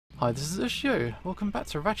Hi, this is Ushio. Welcome back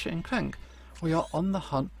to Ratchet Clank. We are on the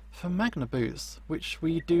hunt for Magna Boots, which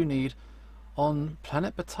we do need on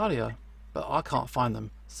planet Batalia, but I can't find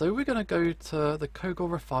them. So we're going to go to the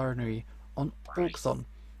Kogor refinery on Orxon,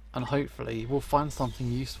 and hopefully we'll find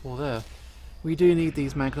something useful there. We do need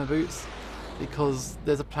these Magna Boots because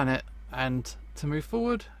there's a planet, and to move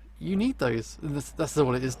forward you need those. And that's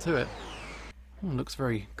all it is to it. Looks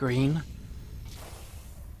very green.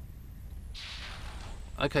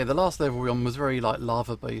 Okay, the last level we're on was very like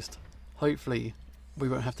lava based. Hopefully we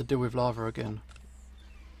won't have to deal with lava again.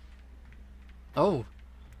 Oh!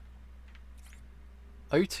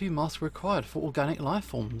 O2 mask required for organic life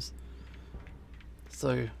forms.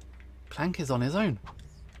 So Clank is on his own.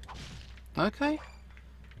 Okay.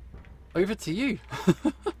 Over to you.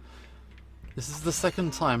 This is the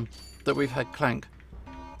second time that we've had Clank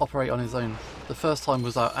operate on his own. The first time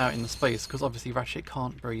was out in the space because obviously Ratchet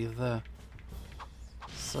can't breathe there.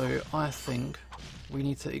 So I think we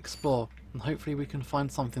need to explore, and hopefully we can find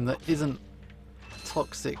something that isn't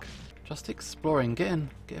toxic. Just exploring, getting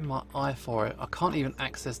my eye for it. I can't even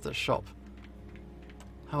access the shop.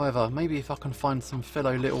 However, maybe if I can find some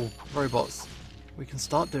fellow little robots, we can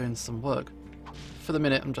start doing some work. For the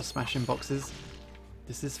minute I'm just smashing boxes.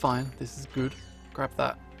 This is fine, this is good. Grab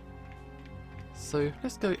that. So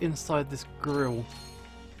let's go inside this grill.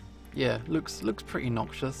 Yeah, looks pretty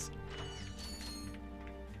noxious.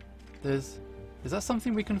 Is that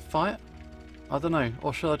something we can fight? I don't know,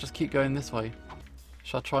 or should I just keep going this way?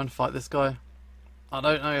 Should I try and fight this guy? I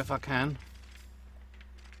don't know if I can.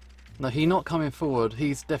 No, he's not coming forward,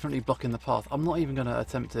 he's definitely blocking the path. I'm not even going to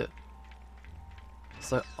attempt it.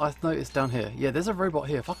 So I've noticed down here, yeah, there's a robot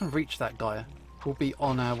here. If I can reach that guy, we'll be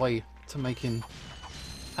on our way to making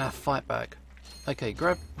our fight back. Okay,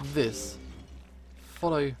 grab this.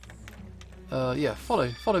 Follow, yeah,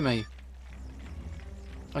 follow me.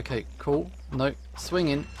 Okay, cool. No, swing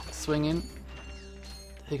in.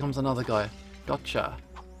 Here comes another guy. Gotcha.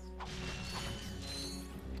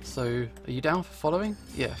 So, are you down for following?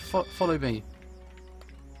 Yeah, follow me.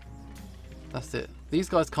 That's it. These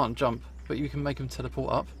guys can't jump, but you can make them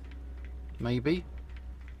teleport up. Maybe.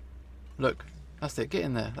 Look, that's it. Get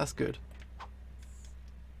in there. That's good.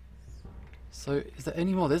 So, is there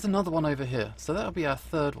any more? There's another one over here. So that'll be our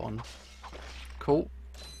third one. Cool.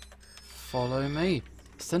 Follow me.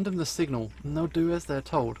 Send them the signal and they'll do as they're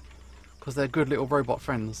told, because they're good little robot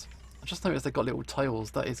friends. I just noticed they've got little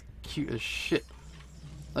tails. That is cute as shit.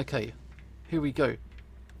 Okay, here we go.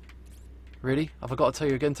 Really? Have I got to tell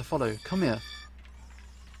you again to follow? Come here.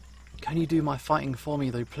 Can you do my fighting for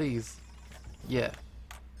me though, please? Yeah.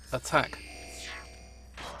 Attack.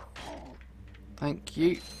 Thank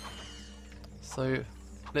you. So,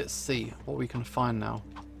 let's see what we can find now.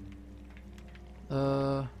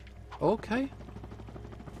 Okay.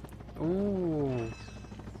 Ooh.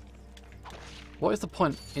 What is the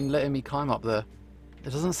point in letting me climb up there?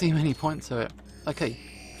 There doesn't seem any point to it. Okay,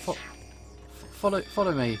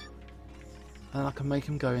 follow me. And I can make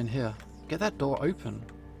him go in here. Get that door open.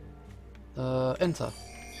 Enter.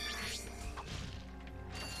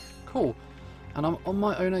 Cool. And I'm on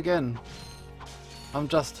my own again. I'm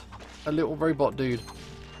just a little robot dude.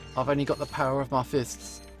 I've only got the power of my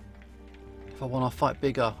fists. If I want to fight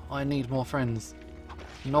bigger, I need more friends.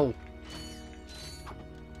 No.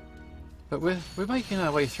 But we're making our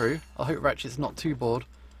way through. I hope Ratchet's not too bored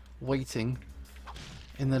waiting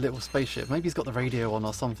in the little spaceship. Maybe he's got the radio on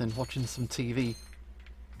or something, watching some TV.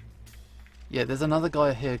 Yeah, there's another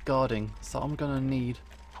guy here guarding, so I'm gonna need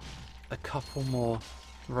a couple more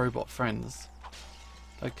robot friends.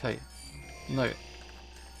 Okay. No.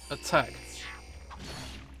 Attack.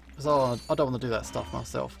 Because I don't want to do that stuff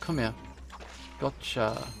myself. Come here.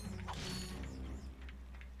 Gotcha.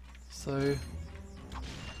 So,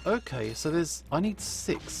 okay, so I need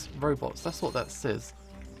 6 robots, that's what that says.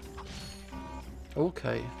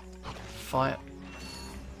 Okay, fight.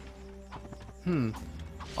 I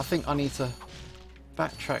think I need to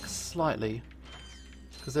backtrack slightly,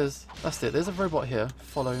 because that's it, there's a robot here,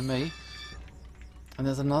 follow me, and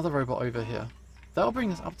there's another robot over here. That'll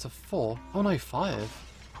bring us up to 4, oh no, 5.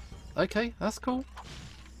 Okay, that's cool.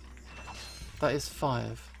 That is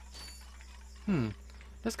 5.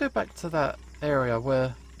 Let's go back to that area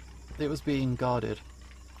where it was being guarded.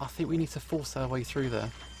 I think we need to force our way through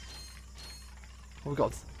there. We've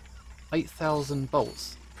got 8,000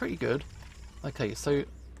 bolts. Pretty good. Okay, so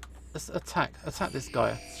let's attack this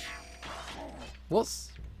guy.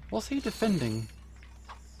 What's he defending?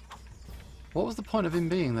 What was the point of him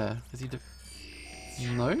being there? Is he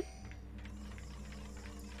no?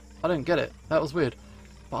 I don't get it. That was weird.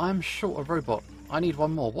 But I'm short a robot. I need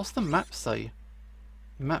one more. What's the map say?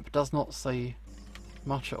 Map does not say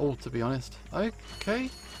much at all, to be honest. Okay.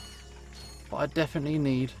 But I definitely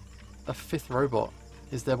need a 5th robot.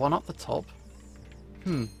 Is there one up the top?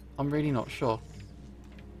 I'm really not sure.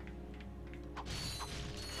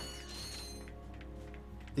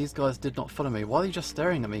 These guys did not follow me. Why are you just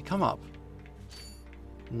staring at me? Come up.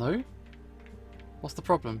 No? What's the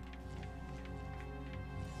problem?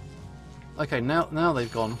 Okay, now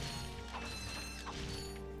they've gone.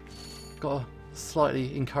 Gotta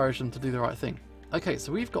slightly encourage them to do the right thing. Okay,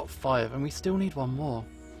 so we've got 5 and we still need one more.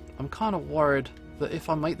 I'm kind of worried that if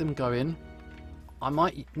I make them go in, I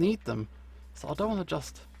might need them. So I don't want to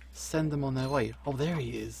just send them on their way. Oh, there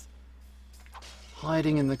he is.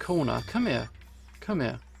 Hiding in the corner. Come here. Come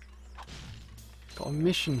here. Got a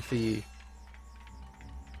mission for you.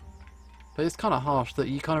 But it's kind of harsh that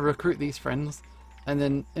you kind of recruit these friends and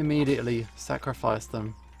then immediately sacrifice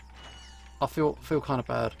them. I feel kind of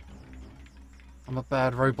bad. I'm a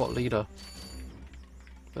bad robot leader.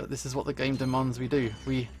 But this is what the game demands we do.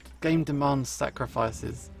 Game demands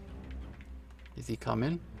sacrifices. Is he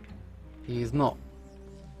coming? He is not.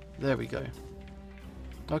 There we go.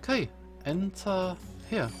 Okay, enter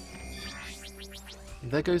here.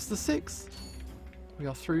 There goes the 6. We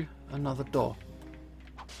are through another door.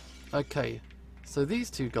 Okay, so these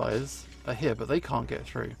 2 guys are here, but they can't get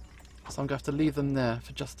through. So I'm going to have to leave them there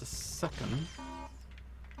for just a second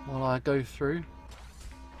while I go through.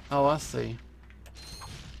 Oh, I see.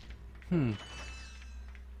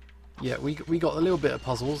 Yeah, we got a little bit of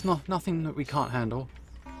puzzles. Nothing that we can't handle.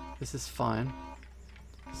 This is fine.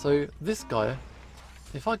 So this guy,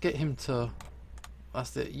 if I get him to...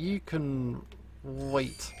 That's it. You can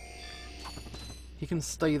wait. He can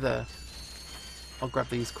stay there. I'll grab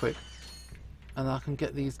these quick. And I can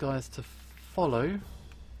get these guys to follow.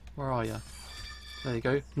 Where are you? There you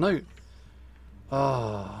go. No!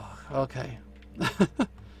 Oh, okay.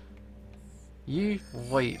 You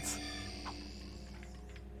wait.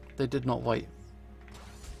 They did not wait.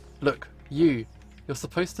 Look, you're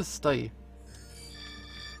supposed to stay.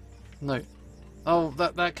 No. Oh,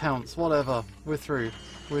 that counts. Whatever. We're through.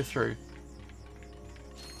 We're through.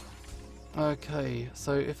 Okay,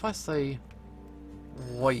 so if I say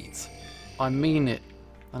wait, I mean it,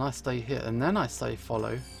 and I stay here, and then I say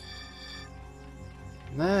follow.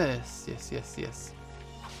 Yes, yes, yes, yes.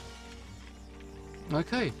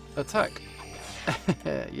 Okay, attack.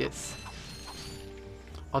 Yes.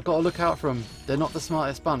 I've got to look out for them. They're not the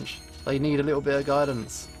smartest bunch. They need a little bit of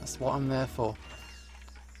guidance. That's what I'm there for.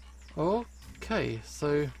 Okay,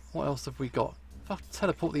 so what else have we got? If I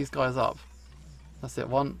teleport these guys up. That's it,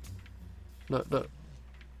 one. Look, look.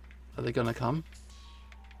 Are they going to come?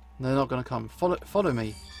 No, they're not going to come. Follow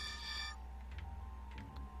me.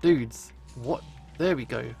 Dudes. What? There we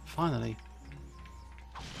go. Finally.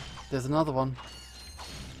 There's another one.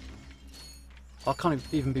 I can't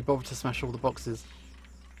even be bothered to smash all the boxes.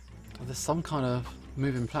 Oh, there's some kind of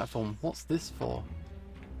moving platform. What's this for?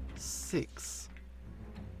 6.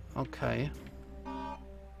 Okay.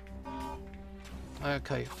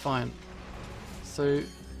 Okay, fine. So...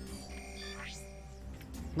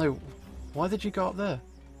 No, why did you go up there?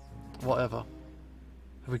 Whatever.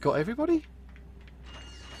 Have we got everybody?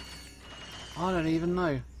 I don't even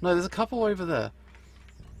know. No, there's a couple over there.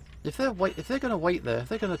 If they're gonna wait there, if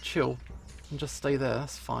they're gonna chill and just stay there,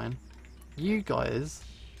 that's fine. You guys,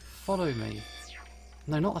 follow me.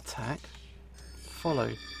 No, not attack.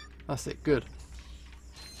 Follow. That's it. Good.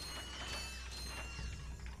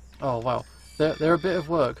 Oh wow, they're a bit of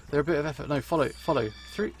work. They're a bit of effort. No, follow.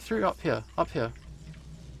 Through up here.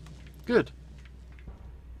 Good.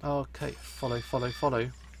 Okay, follow.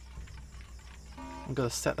 I'm gonna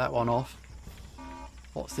set that one off.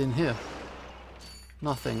 What's in here?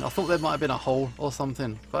 Nothing. I thought there might have been a hole or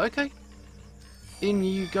something, but okay. In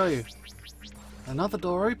you go. Another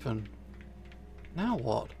door open. Now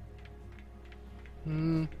what?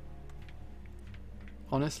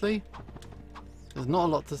 Honestly, there's not a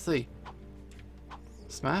lot to see.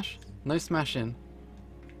 Smash? No smashing.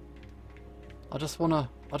 I just wanna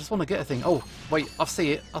get a thing. Oh, wait, I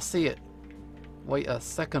see it. Wait a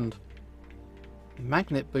second.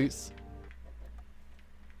 Magnet boots.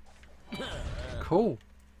 Cool.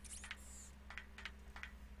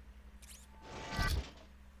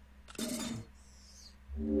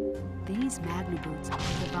 These magnet boots are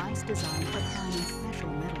a device designed for climbing special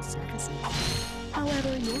metal surfaces.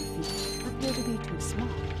 However, your feet appear to be too small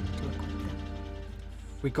to equip them.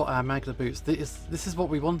 We got our magnet boots. This is what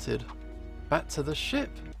we wanted. Back to the ship.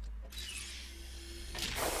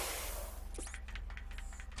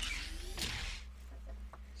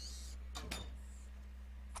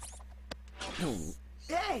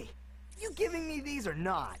 Hey! You giving me these or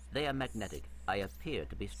not. They are magnetic. I appear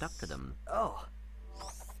to be stuck to them. Oh.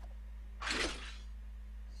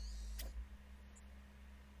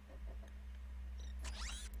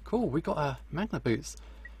 Cool, we got our magna boots,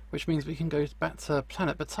 which means we can go back to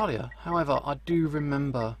planet Batalia. However, I do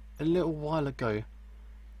remember a little while ago,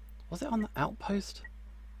 was it on the outpost?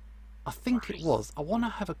 I think it was. I want to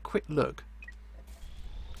have a quick look,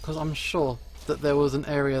 because I'm sure that there was an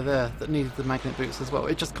area there that needed the magnet boots as well.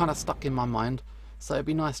 It just kind of stuck in my mind, so it'd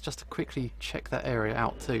be nice just to quickly check that area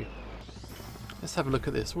out too. Let's have a look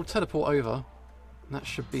at this. We'll teleport over, and that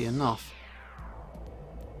should be enough.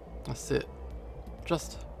 That's it.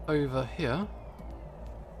 Just over here.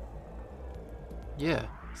 Yeah,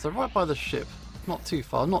 so right by the ship. Not too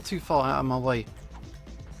far out of my way.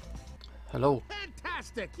 Hello.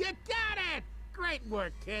 Fantastic! You got it! Great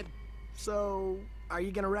work, kid. So, are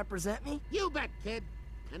you gonna represent me? You bet, kid.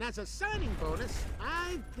 And as a signing bonus,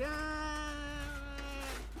 I've got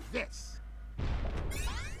this.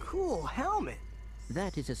 Cool helmet.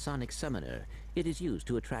 That is a sonic summoner. It is used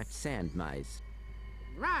to attract sand mice.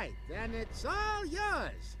 Right, and it's all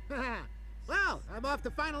yours. Well, I'm off to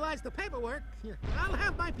finalize the paperwork. I'll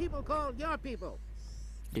have my people called your people.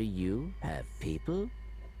 Do you have people?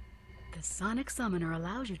 The sonic summoner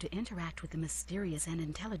allows you to interact with the mysterious and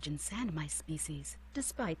intelligent sand mice species.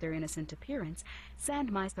 Despite their innocent appearance,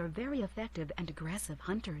 sand mice are very effective and aggressive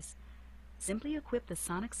hunters. Simply equip the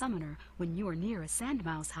sonic summoner when you are near a sand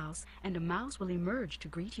mouse house, and a mouse will emerge to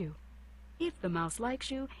greet you. If the mouse likes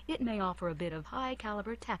you, it may offer a bit of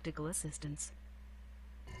high-caliber tactical assistance.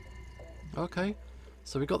 Okay,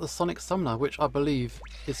 so we got the sonic summoner, which I believe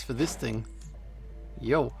is for this thing.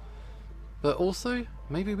 Yo. But also,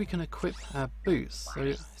 maybe we can equip our boots. So,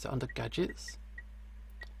 is it under gadgets?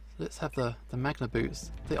 Let's have the magna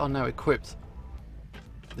boots. They are now equipped.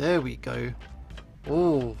 There we go.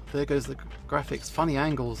 Oh, there goes the graphics. Funny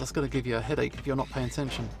angles. That's going to give you a headache if you're not paying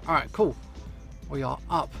attention. Alright, cool. We are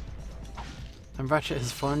up. And Ratchet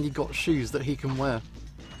has finally got shoes that he can wear.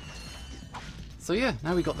 So yeah,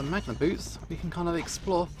 now we got the magna boots, we can kind of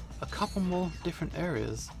explore a couple more different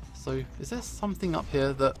areas. So is there something up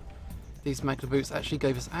here that these magna boots actually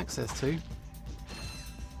gave us access to?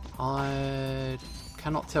 I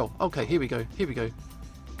cannot tell. Okay, here we go, here we go.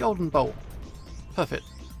 Golden bolt. Perfect.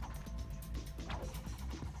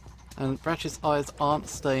 And Ratchet's eyes aren't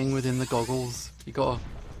staying within the goggles. You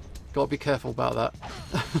gotta be careful about that.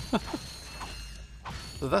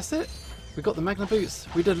 So that's it. We got the magna boots.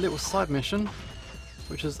 We did a little side mission,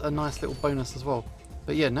 which is a nice little bonus as well.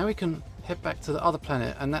 But yeah, now we can head back to the other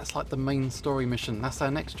planet, and that's like the main story mission. That's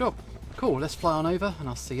our next job. Cool, let's fly on over and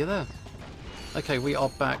I'll see you there. Okay, we are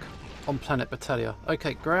back on planet Batalia.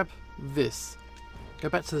 Okay, grab this. Go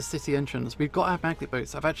back to the city entrance. We've got our magnet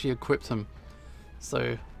boots. I've actually equipped them. So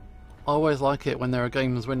I always like it when there are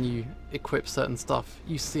games when you equip certain stuff.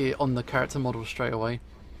 You see it on the character model straight away.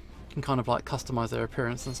 You can kind of like customize their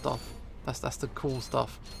appearance and stuff. That's the cool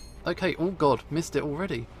stuff. Okay, oh god, missed it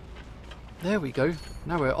already. There we go.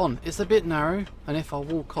 Now we're on. It's a bit narrow, and if I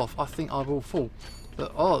walk off, I think I will fall.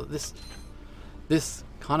 But oh, this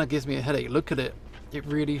kind of gives me a headache. Look at it. It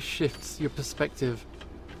really shifts your perspective.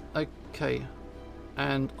 Okay,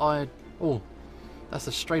 and oh, that's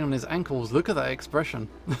a strain on his ankles. Look at that expression.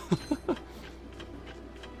 But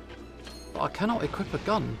I cannot equip a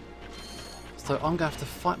gun, so I'm gonna have to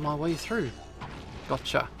fight my way through.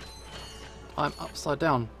 Gotcha. I'm upside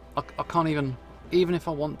down. I can't even if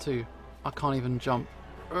I want to, I can't even jump.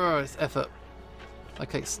 Ugh, it's effort.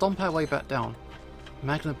 Okay, stomp our way back down.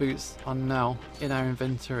 Magna boots are now in our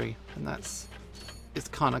inventory, and it's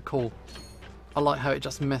kind of cool. I like how it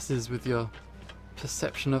just messes with your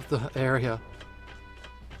perception of the area.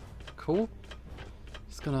 Cool.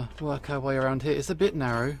 Just gonna work our way around here. It's a bit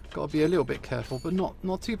narrow. Got to be a little bit careful, but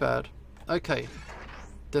not too bad. Okay.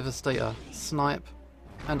 Devastator, snipe,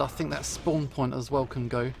 and I think that spawn point as well can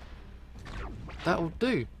go. That'll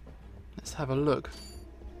do. Let's have a look.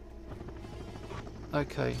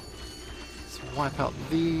 Okay. Let's wipe out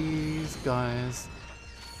these guys.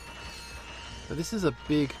 But this is a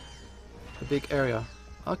big area.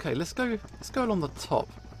 Okay, let's go along the top.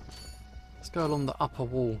 Let's go along the upper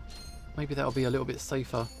wall. Maybe that'll be a little bit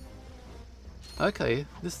safer. Okay,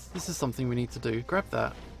 this is something we need to do. Grab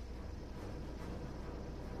that.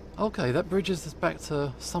 Okay, that bridges us back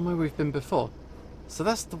to somewhere we've been before. So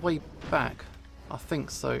that's the way back. I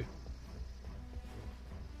think so.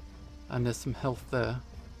 And there's some health there,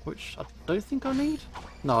 which I don't think I need.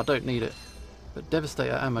 No, I don't need it. But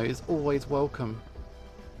Devastator ammo is always welcome.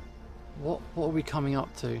 What are we coming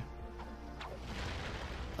up to?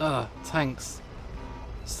 Tanks.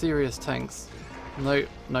 Serious tanks. No,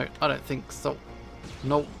 I don't think so.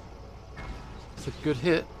 Nope. It's a good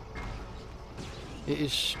hit. It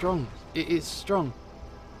is strong. It is strong.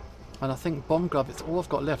 And I think Bomb Glove, it's all I've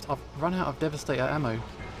got left. I've run out of Devastator ammo.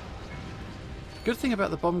 Good thing about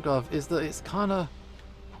the Bomb Glove is that it's kind of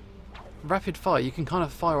rapid fire. You can kind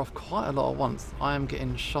of fire off quite a lot at once. I am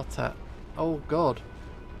getting shot at. Oh god.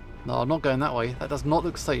 No, I'm not going that way. That does not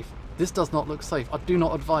look safe. This does not look safe. I do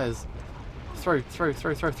not advise. Throw, throw,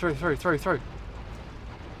 throw, throw, throw, throw, throw, throw.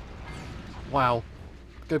 Wow.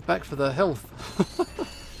 Go back for the health.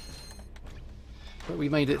 But we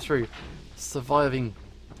made it through. Surviving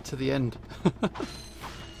to the end.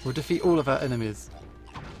 We'll defeat all of our enemies.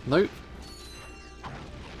 Nope.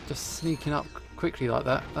 Just sneaking up quickly like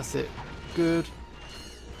that. That's it. Good.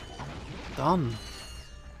 Done.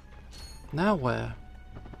 Now where?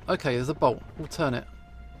 Okay, there's a bolt. We'll turn it.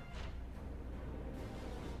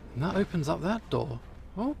 And that opens up that door.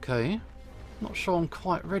 Okay. Not sure I'm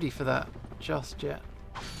quite ready for that just yet.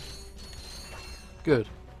 Good.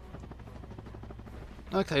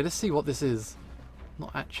 Okay, let's see what this is.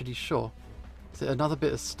 Not actually sure. Is it another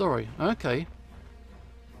bit of story? Okay.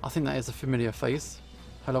 I think that is a familiar face.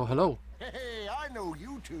 Hello, hello. Hey, I know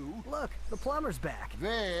you two. Look, the plumber's back.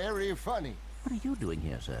 Very funny. What are you doing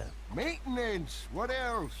here, sir? Maintenance. What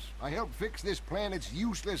else? I helped fix this planet's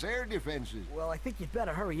useless air defenses. Well, I think you'd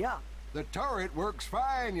better hurry up. The turret works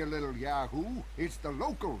fine, you little yahoo. It's the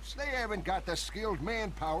locals. They haven't got the skilled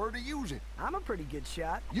manpower to use it. I'm a pretty good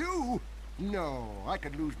shot. You? No, I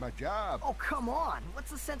could lose my job. Oh, come on.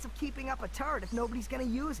 What's the sense of keeping up a turret if nobody's gonna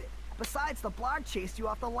use it? Besides, the Blarg chased you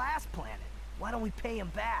off the last planet. Why don't we pay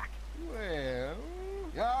him back? Well,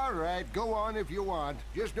 all right, go on if you want.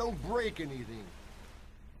 Just don't break anything.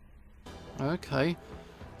 Okay.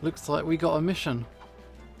 Looks like we got a mission.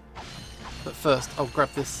 But first, I'll grab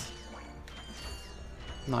this.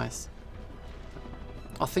 Nice.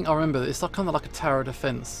 I think I remember it's like kind of like a tower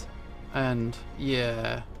defense, and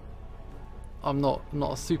yeah, I'm not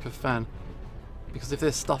a super fan because if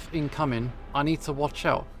there's stuff incoming, I need to watch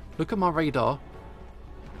out. Look at my radar.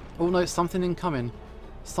 Oh no, something incoming.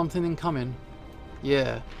 Something incoming.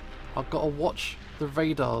 Yeah, I've got to watch the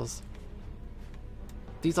radars.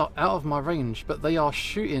 These are out of my range, but they are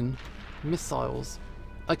shooting missiles.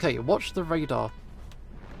 Okay, watch the radar.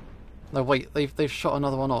 No, wait, they've shot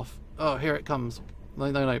another one off. Oh, here it comes.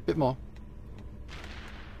 No, bit more.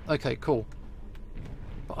 Okay, cool.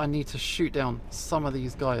 But I need to shoot down some of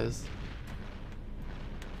these guys.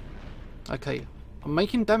 Okay, I'm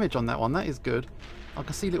making damage on that one. That is good. I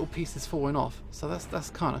can see little pieces falling off, so that's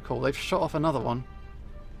kind of cool. They've shot off another one.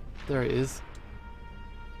 There it is.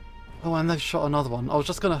 Oh, and they've shot another one. I was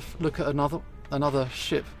just gonna look at another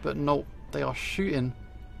ship, but no, they are shooting.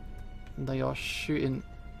 They are shooting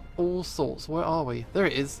all sorts. Where are we? There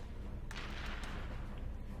it is.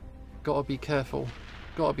 Gotta be careful.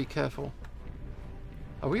 Gotta be careful.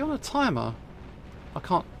 Are we on a timer? I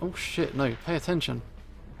can't. Oh shit! No, pay attention.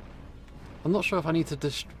 I'm not sure if I need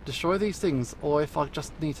to destroy these things or if I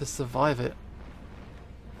just need to survive it.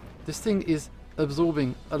 This thing is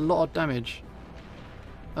absorbing a lot of damage.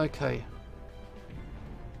 Okay.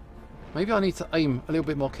 Maybe I need to aim a little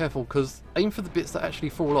bit more careful, because aim for the bits that actually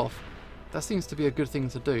fall off. That seems to be a good thing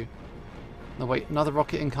to do. No wait, another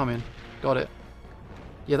rocket incoming. Got it.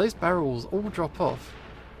 Yeah, those barrels all drop off.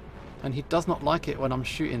 And he does not like it when I'm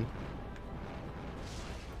shooting.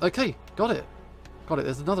 Okay, got it. Got it,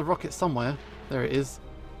 there's another rocket somewhere. There it is.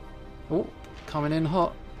 Oh, coming in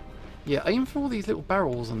hot. Yeah, aim for all these little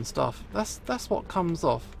barrels and stuff. That's what comes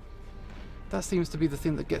off. That seems to be the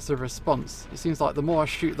thing that gets a response. It seems like the more I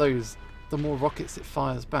shoot those, the more rockets it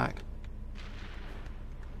fires back.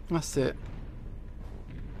 That's it.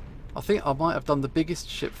 I think I might have done the biggest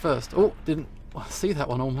ship first. Oh, didn't see that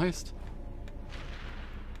one almost.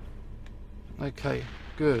 Okay,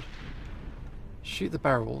 good. Shoot the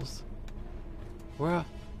barrels. Where?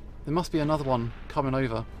 There must be another one coming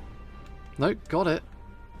over. Nope, got it.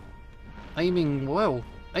 Aiming well.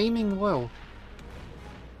 Aiming well.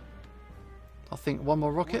 I think one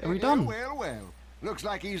more rocket and we're done. Well. Looks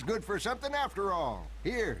like he's good for something after all.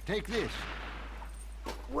 Here, take this.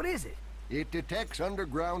 What is it? It detects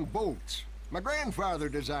underground bolts. My grandfather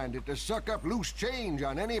designed it to suck up loose change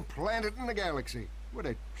on any planet in the galaxy. What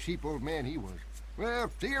a cheap old man he was.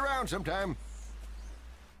 Well, see you around sometime.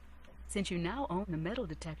 Since you now own the metal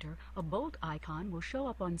detector, a bolt icon will show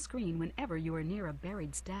up on screen whenever you are near a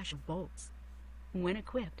buried stash of bolts. When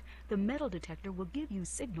equipped, the metal detector will give you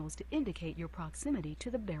signals to indicate your proximity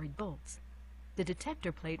to the buried bolts. The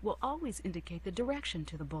detector plate will always indicate the direction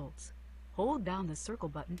to the bolts. Hold down the circle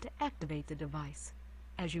button to activate the device.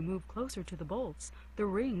 As you move closer to the bolts, the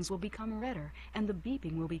rings will become redder and the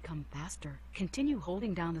beeping will become faster. Continue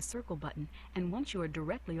holding down the circle button, and once you are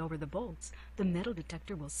directly over the bolts, the metal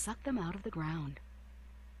detector will suck them out of the ground.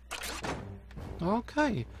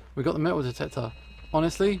 Okay, we got the metal detector.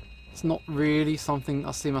 Honestly, it's not really something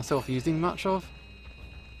I see myself using much of,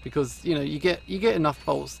 because you know you get enough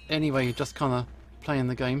bolts anyway, just kind of playing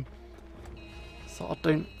the game. So I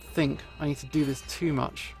don't think I need to do this too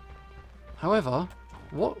much. However,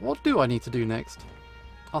 what do I need to do next?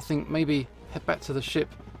 I think maybe head back to the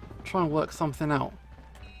ship, try and work something out.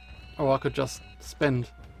 Or I could just spend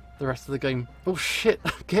the rest of the game... Oh shit,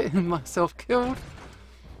 getting myself killed.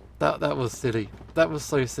 That was silly. That was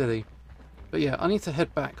so silly. But yeah, I need to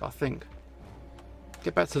head back, I think.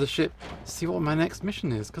 Get back to the ship, see what my next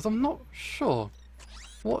mission is, because I'm not sure.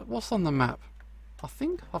 What's on the map? I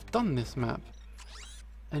think I've done this map.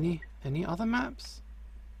 Any other maps?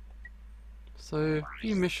 So,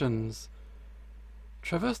 few missions.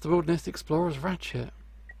 Traverse the wilderness, explore as Ratchet.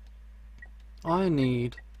 I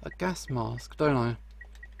need a gas mask, don't I?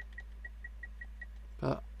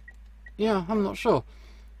 But, yeah, I'm not sure.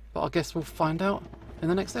 But I guess we'll find out in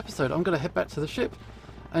the next episode. I'm going to head back to the ship.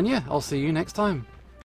 And yeah, I'll see you next time.